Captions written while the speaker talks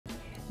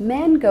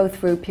Men go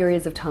through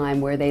periods of time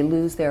where they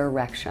lose their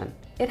erection.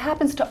 It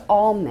happens to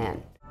all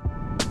men.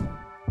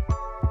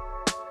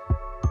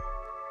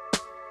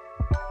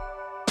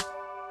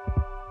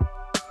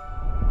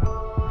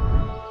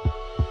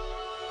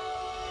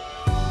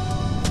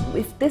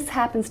 If this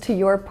happens to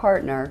your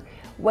partner,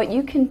 what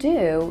you can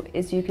do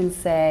is you can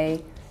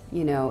say,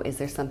 you know, is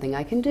there something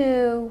I can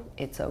do?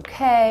 It's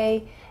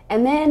okay.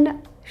 And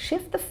then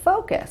shift the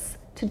focus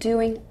to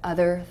doing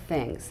other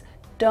things.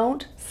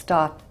 Don't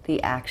stop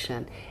the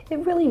action.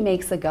 It really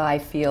makes a guy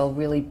feel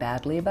really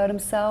badly about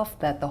himself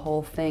that the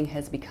whole thing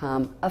has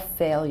become a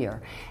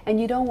failure. And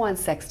you don't want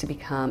sex to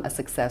become a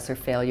success or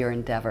failure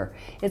endeavor.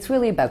 It's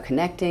really about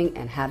connecting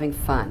and having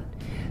fun.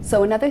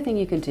 So another thing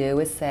you can do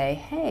is say,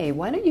 hey,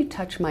 why don't you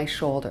touch my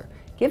shoulder?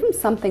 Give him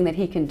something that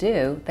he can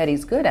do, that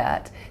he's good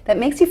at, that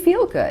makes you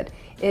feel good.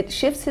 It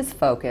shifts his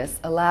focus,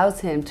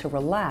 allows him to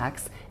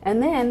relax,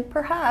 and then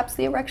perhaps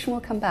the erection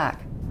will come back.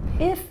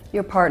 If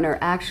your partner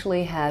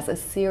actually has a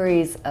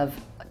series of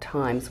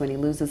times when he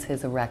loses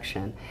his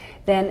erection,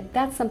 then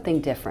that's something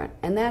different.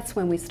 And that's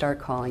when we start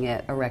calling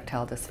it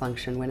erectile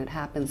dysfunction, when it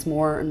happens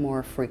more and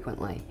more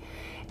frequently.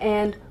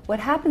 And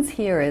what happens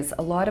here is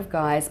a lot of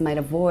guys might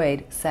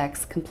avoid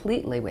sex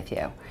completely with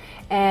you.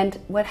 And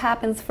what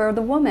happens for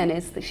the woman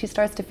is that she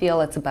starts to feel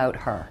it's about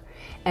her.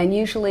 And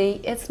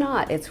usually it's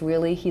not. It's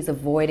really he's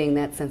avoiding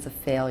that sense of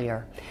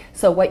failure.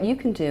 So what you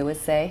can do is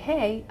say,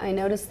 hey, I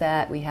noticed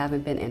that we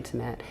haven't been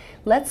intimate.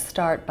 Let's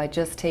start by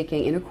just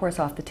taking intercourse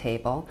off the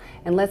table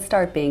and let's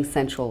start being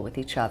sensual with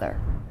each other.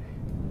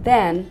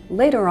 Then,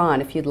 later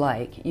on, if you'd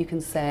like, you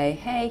can say,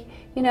 hey,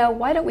 you know,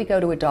 why don't we go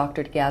to a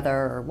doctor together,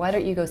 or why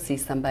don't you go see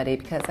somebody,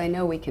 because I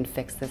know we can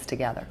fix this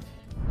together.